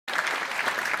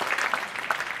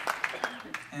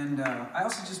And I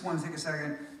also just want to take a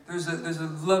second. There's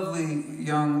a lovely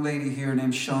young lady here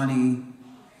named Shawnee,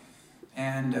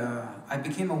 and I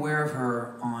became aware of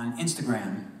her on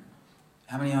Instagram.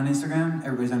 How many on Instagram?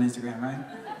 Everybody's on Instagram, right?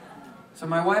 So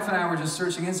my wife and I were just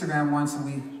searching Instagram once, and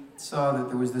we saw that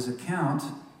there was this account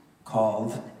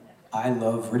called I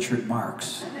Love Richard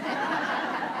Marx.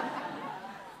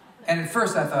 And at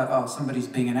first I thought, oh, somebody's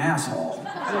being an asshole.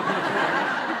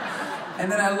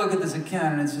 And then I look at this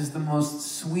account and it's just the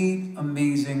most sweet,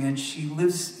 amazing, and she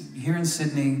lives here in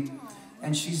Sydney,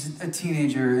 and she's a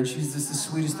teenager, and she's just the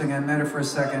sweetest thing. I met her for a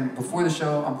second before the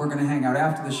show. We're gonna hang out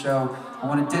after the show. I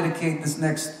wanna dedicate this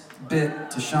next bit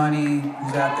to Shawnee,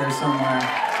 who's out there somewhere.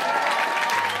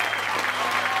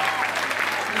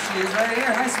 Here she is, right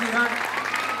here. Hi, sweetheart.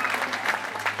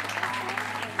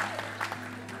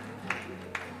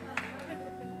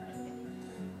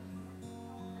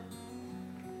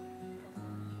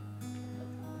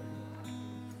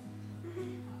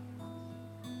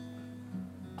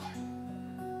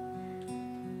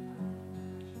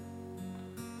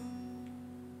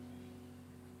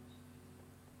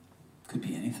 Could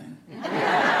be anything.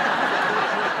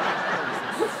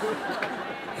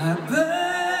 I burn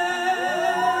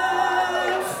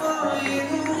for you.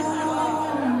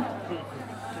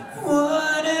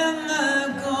 What am I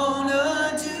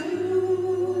gonna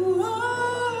do?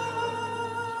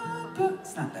 But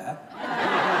it's not that.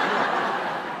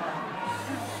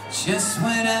 Just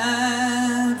when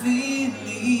I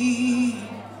believe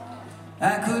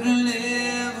I could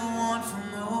live on for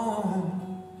more,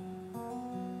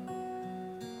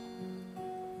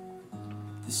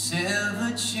 this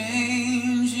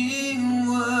ever-changing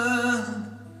world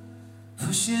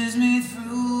pushes me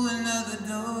through another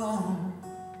door.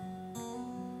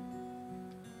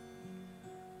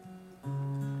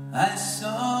 I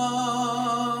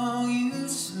saw you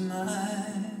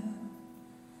smile,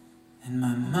 and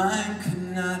my mind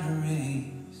could not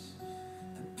erase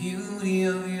the beauty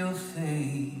of your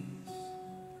face.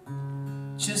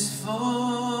 Just for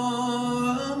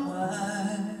a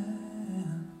while,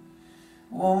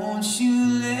 won't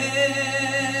you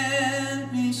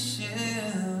let me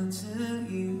shelter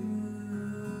you?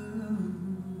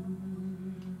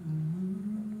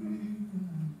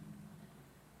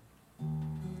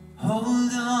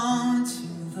 Hold on to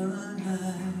the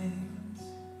night.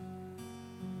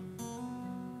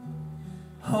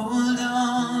 Hold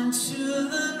on to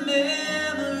the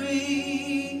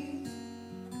memories.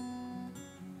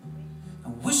 I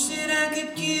wish that I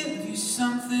could give you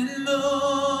something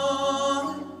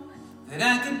more, that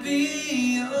I could be